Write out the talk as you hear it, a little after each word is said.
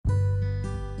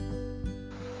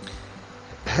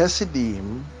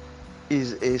Hasidim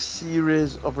is a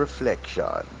series of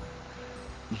reflection,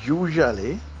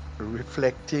 usually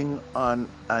reflecting on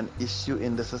an issue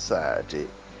in the society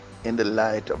in the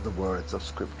light of the words of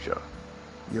Scripture.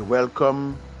 You're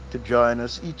welcome to join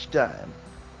us each time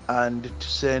and to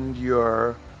send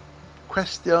your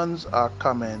questions or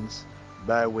comments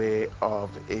by way of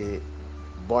a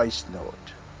voice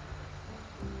note.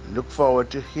 Look forward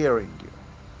to hearing you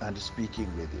and speaking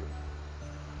with you.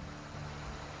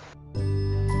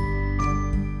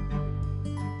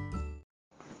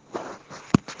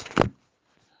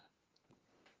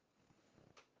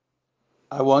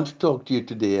 I want to talk to you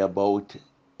today about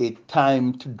a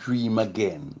time to dream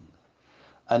again.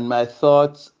 And my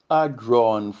thoughts are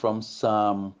drawn from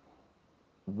Psalm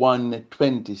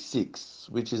 126,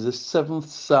 which is the seventh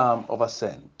Psalm of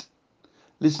Ascent.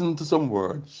 Listen to some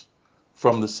words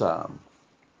from the Psalm.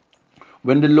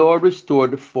 When the Lord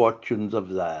restored the fortunes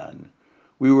of Zion,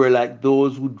 we were like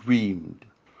those who dreamed.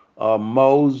 Our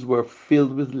mouths were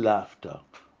filled with laughter,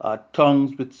 our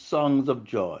tongues with songs of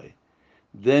joy.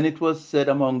 Then it was said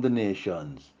among the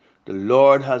nations, the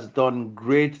Lord has done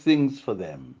great things for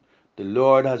them. The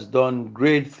Lord has done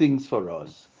great things for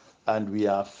us, and we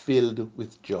are filled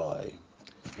with joy.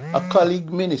 A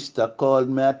colleague minister called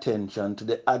my attention to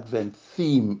the Advent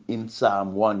theme in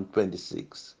Psalm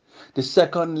 126. The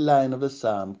second line of the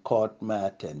psalm caught my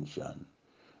attention.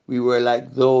 We were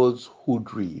like those who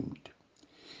dreamed.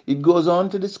 It goes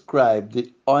on to describe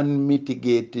the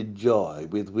unmitigated joy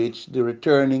with which the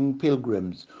returning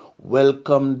pilgrims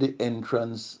welcomed the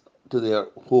entrance to their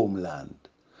homeland.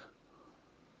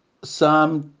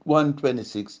 Psalm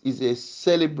 126 is a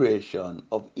celebration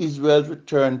of Israel's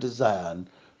return to Zion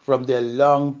from their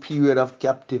long period of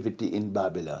captivity in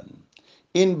Babylon.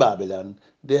 In Babylon,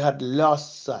 they had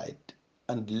lost sight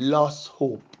and lost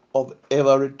hope of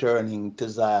ever returning to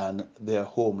Zion, their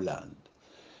homeland.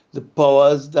 The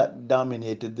powers that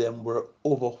dominated them were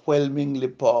overwhelmingly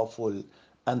powerful,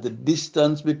 and the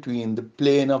distance between the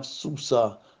plain of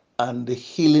Susa and the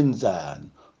hill in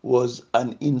Zion was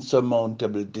an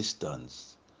insurmountable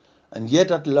distance. And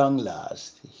yet, at long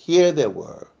last, here they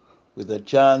were, with a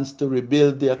chance to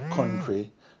rebuild their country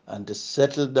and to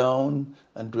settle down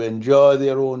and to enjoy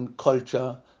their own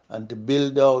culture and to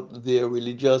build out their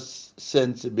religious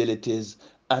sensibilities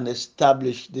and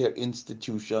establish their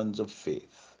institutions of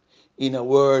faith. In a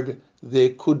word, they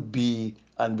could be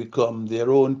and become their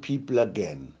own people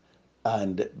again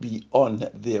and be on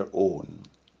their own.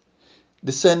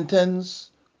 The sentence,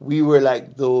 we were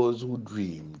like those who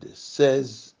dreamed,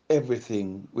 says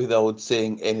everything without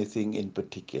saying anything in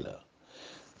particular.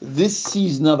 This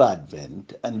season of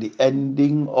Advent and the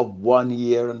ending of one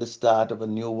year and the start of a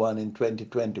new one in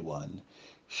 2021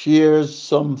 shares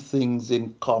some things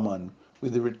in common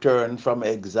with the return from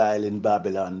exile in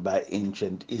Babylon by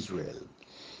ancient Israel.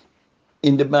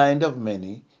 In the mind of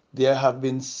many, there have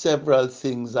been several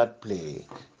things at play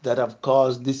that have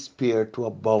caused despair to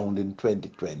abound in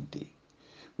 2020.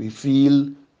 We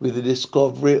feel with the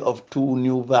discovery of two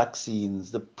new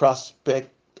vaccines, the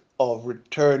prospect of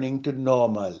returning to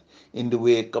normal in the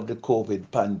wake of the COVID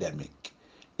pandemic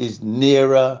is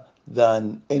nearer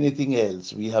than anything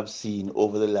else we have seen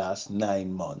over the last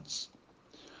 9 months.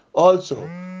 Also,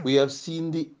 we have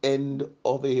seen the end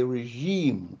of a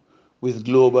regime with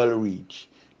global reach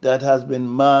that has been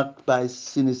marked by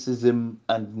cynicism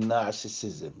and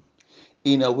narcissism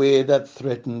in a way that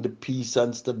threatened the peace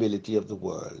and stability of the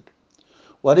world.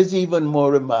 What is even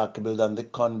more remarkable than the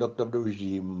conduct of the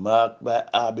regime, marked by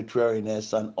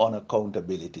arbitrariness and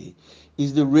unaccountability,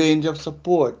 is the range of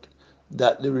support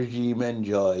that the regime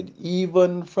enjoyed,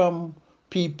 even from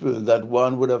people that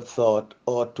one would have thought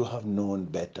ought to have known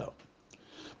better.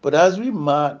 But as we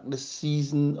mark the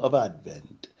season of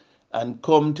Advent and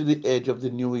come to the edge of the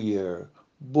new year,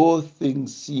 both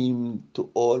things seem to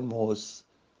almost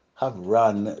have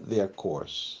run their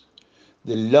course.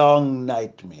 The long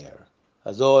nightmare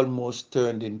has almost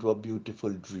turned into a beautiful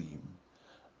dream.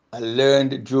 A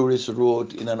learned jurist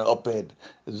wrote in an op-ed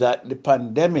that the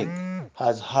pandemic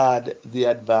has had the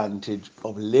advantage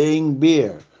of laying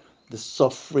bare the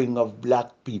suffering of black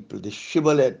people. The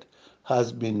shibboleth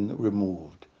has been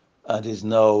removed and is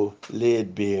now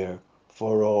laid bare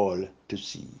for all to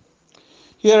see.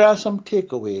 Here are some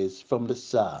takeaways from the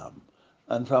psalm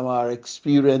and from our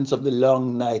experience of the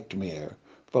long nightmare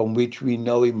from which we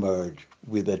now emerge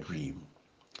with a dream.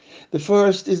 The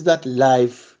first is that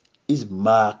life is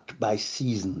marked by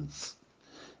seasons.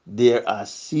 There are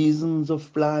seasons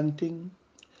of planting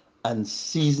and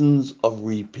seasons of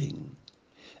reaping.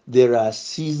 There are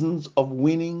seasons of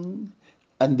winning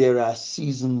and there are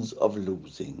seasons of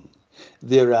losing.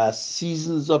 There are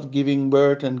seasons of giving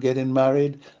birth and getting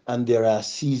married, and there are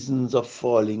seasons of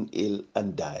falling ill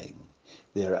and dying.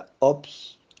 There are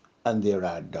ups and there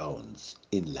are downs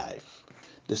in life.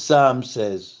 The psalm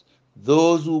says,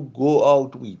 those who go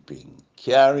out weeping,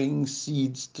 carrying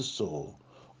seeds to sow,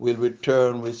 will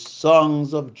return with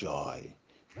songs of joy,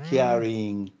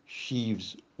 carrying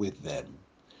sheaves with them.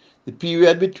 The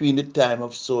period between the time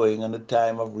of sowing and the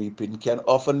time of reaping can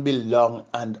often be long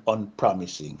and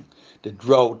unpromising. The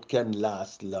drought can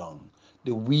last long.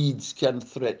 The weeds can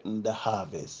threaten the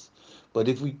harvest. But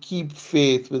if we keep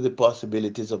faith with the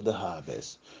possibilities of the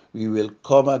harvest, we will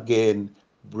come again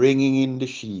bringing in the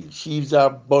sheaves. Sheaves are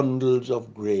bundles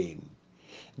of grain.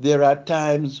 There are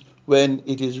times when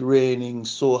it is raining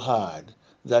so hard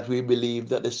that we believe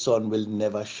that the sun will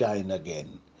never shine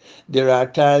again. There are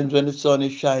times when the sun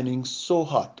is shining so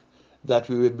hot that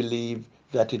we will believe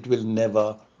that it will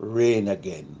never rain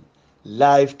again.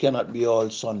 Life cannot be all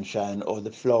sunshine or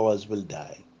the flowers will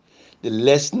die. The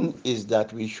lesson is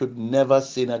that we should never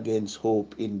sin against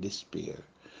hope in despair.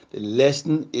 The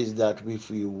lesson is that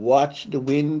if we watch the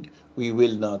wind, we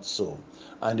will not sow.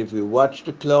 And if we watch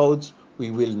the clouds, we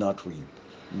will not reap.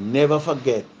 Never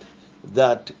forget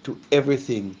that to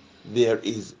everything there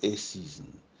is a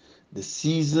season. The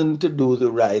season to do the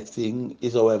right thing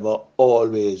is, however,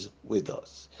 always with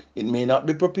us. It may not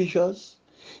be propitious,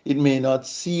 it may not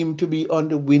seem to be on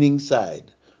the winning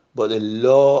side, but the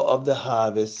law of the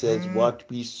harvest says what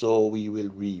we sow we will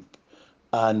reap,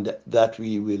 and that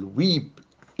we will reap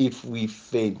if we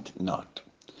faint not.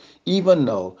 Even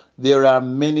now, there are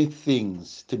many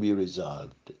things to be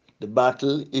resolved. The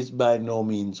battle is by no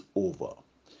means over.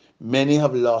 Many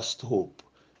have lost hope.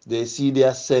 They see the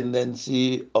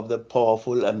ascendancy of the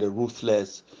powerful and the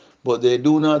ruthless, but they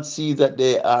do not see that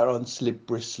they are on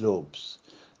slippery slopes,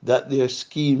 that their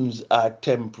schemes are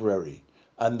temporary,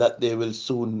 and that they will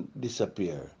soon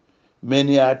disappear.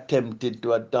 Many are tempted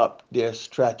to adopt their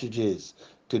strategies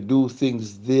to do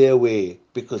things their way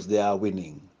because they are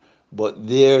winning. But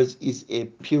theirs is a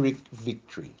Pyrrhic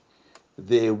victory.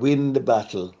 They win the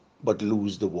battle but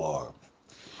lose the war.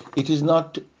 It is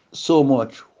not so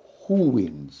much who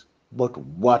wins, but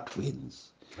what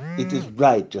wins. It is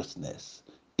righteousness.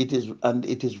 It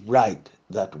is right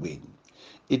that win.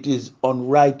 It is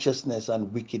unrighteousness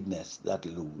and wickedness that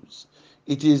lose.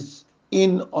 It is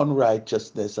in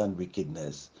unrighteousness and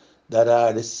wickedness that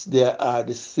there are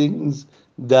the things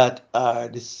that are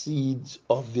the seeds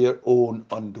of their own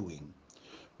undoing.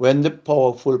 When the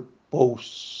powerful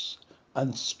boast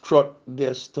and strut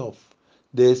their stuff,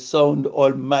 they sound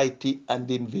almighty and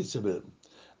invisible,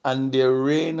 and their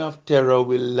reign of terror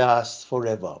will last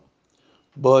forever.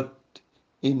 But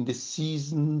in the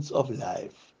seasons of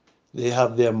life, they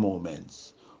have their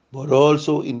moments. But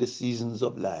also in the seasons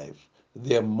of life,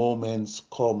 their moments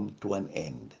come to an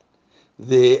end.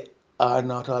 They are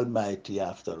not almighty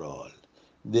after all.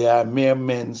 They are mere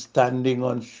men standing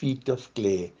on feet of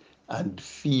clay and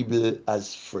feeble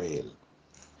as frail.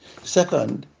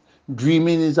 Second,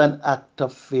 dreaming is an act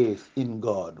of faith in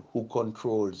God who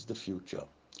controls the future.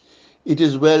 It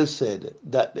is well said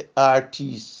that the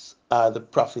artists are the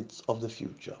prophets of the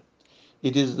future.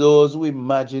 It is those who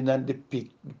imagine and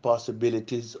depict the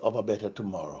possibilities of a better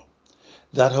tomorrow.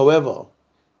 That, however,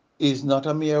 is not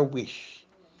a mere wish.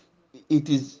 It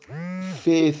is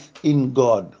faith in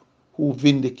God who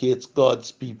vindicates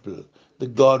God's people, the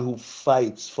God who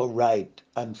fights for right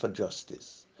and for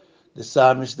justice. The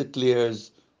psalmist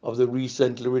declares of the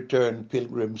recently returned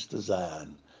pilgrims to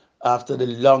Zion after the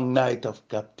long night of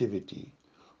captivity,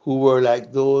 who were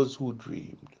like those who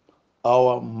dreamed.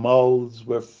 Our mouths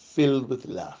were filled with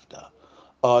laughter,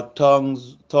 our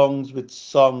tongues with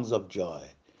songs of joy.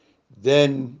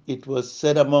 Then it was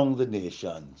said among the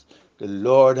nations, the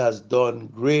Lord has done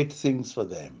great things for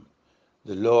them.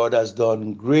 The Lord has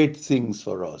done great things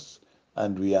for us,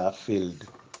 and we are filled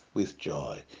with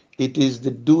joy. It is the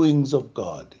doings of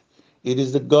God. It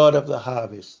is the God of the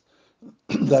harvest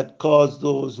that caused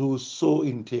those who sow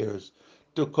in tears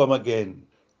to come again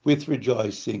with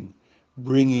rejoicing,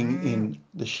 bringing in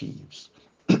the sheaves.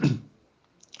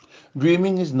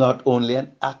 Dreaming is not only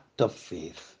an act of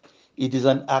faith, it is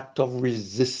an act of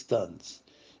resistance.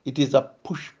 It is a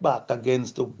pushback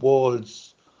against the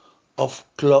walls of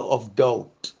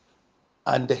doubt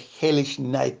and the hellish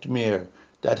nightmare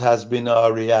that has been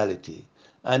our reality.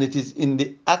 And it is in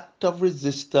the act of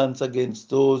resistance against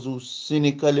those who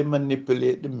cynically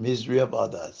manipulate the misery of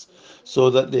others so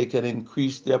that they can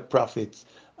increase their profits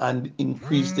and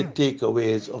increase the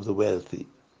takeaways of the wealthy.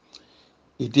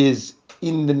 It is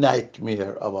in the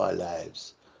nightmare of our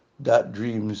lives that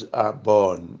dreams are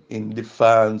born in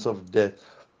defiance of death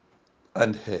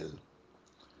and hell.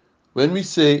 When we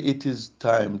say it is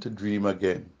time to dream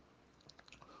again,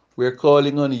 we're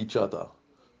calling on each other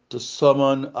to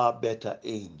summon our better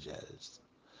angels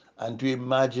and to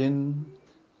imagine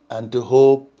and to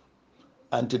hope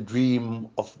and to dream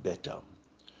of better.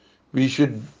 We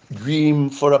should dream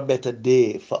for a better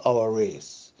day for our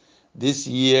race. This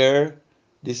year,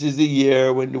 this is the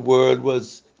year when the world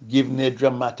was given a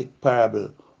dramatic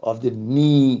parable of the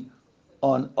knee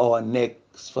on our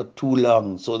necks for too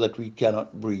long so that we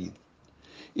cannot breathe.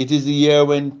 It is the year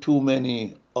when too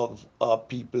many of our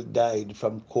people died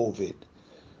from COVID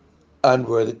and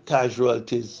were the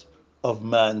casualties of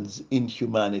man's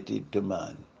inhumanity to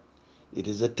man. It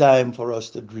is a time for us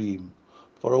to dream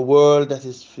for a world that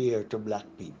is fair to black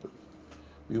people.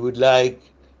 We would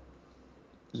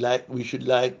we should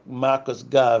like Marcus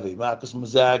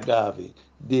Mosiah Garvey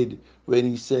did when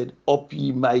he said, "Up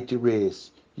ye mighty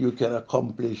race, you can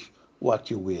accomplish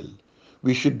what you will."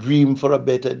 We should dream for a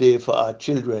better day for our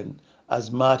children,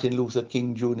 as Martin Luther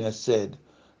King Jr. said,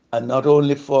 and not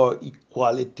only for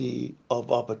equality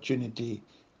of opportunity,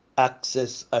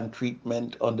 access, and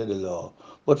treatment under the law,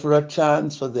 but for a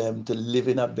chance for them to live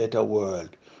in a better world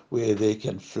where they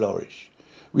can flourish.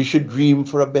 We should dream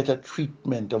for a better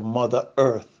treatment of Mother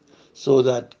Earth so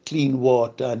that clean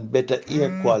water and better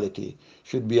air quality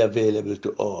should be available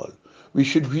to all. We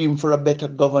should dream for a better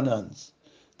governance,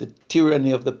 the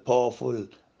tyranny of the powerful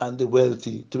and the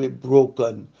wealthy to be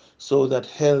broken so that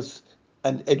health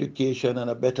and education and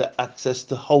a better access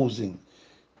to housing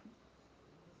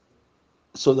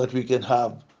so that we can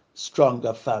have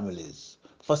stronger families,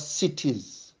 for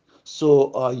cities,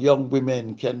 so our young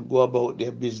women can go about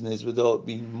their business without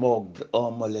being mugged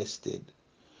or molested.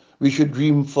 We should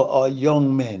dream for our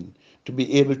young men to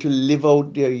be able to live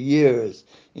out their years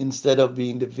instead of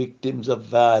being the victims of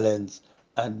violence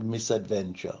and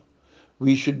misadventure.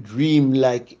 We should dream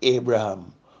like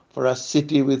Abraham for a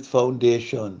city with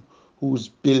foundation whose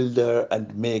builder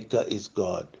and maker is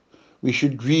God. We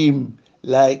should dream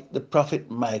like the prophet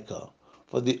Micah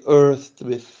for the earth to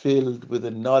be filled with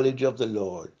the knowledge of the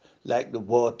Lord, like the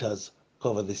waters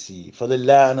cover the sea, for the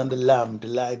lion and the lamb to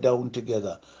lie down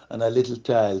together and a little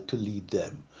child to lead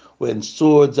them, when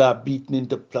swords are beaten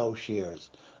into plowshares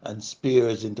and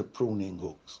spears into pruning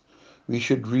hooks. We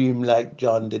should dream like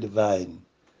John the Divine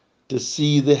to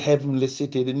see the heavenly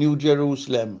city, the New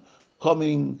Jerusalem,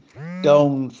 coming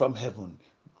down from heaven,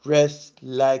 dressed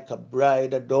like a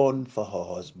bride adorned for her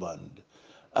husband.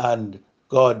 And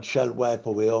God shall wipe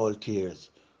away all tears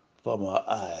from our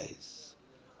eyes.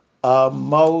 Our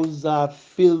mouths are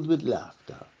filled with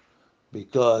laughter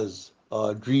because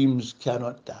our dreams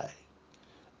cannot die,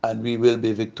 and we will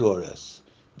be victorious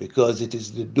because it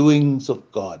is the doings of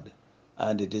God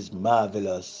and it is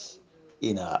marvelous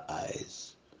in our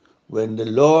eyes. When the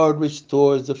Lord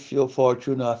restores the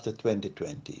fortune after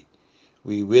 2020,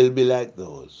 we will be like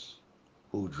those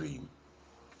who dream.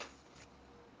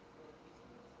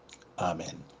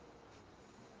 Amen.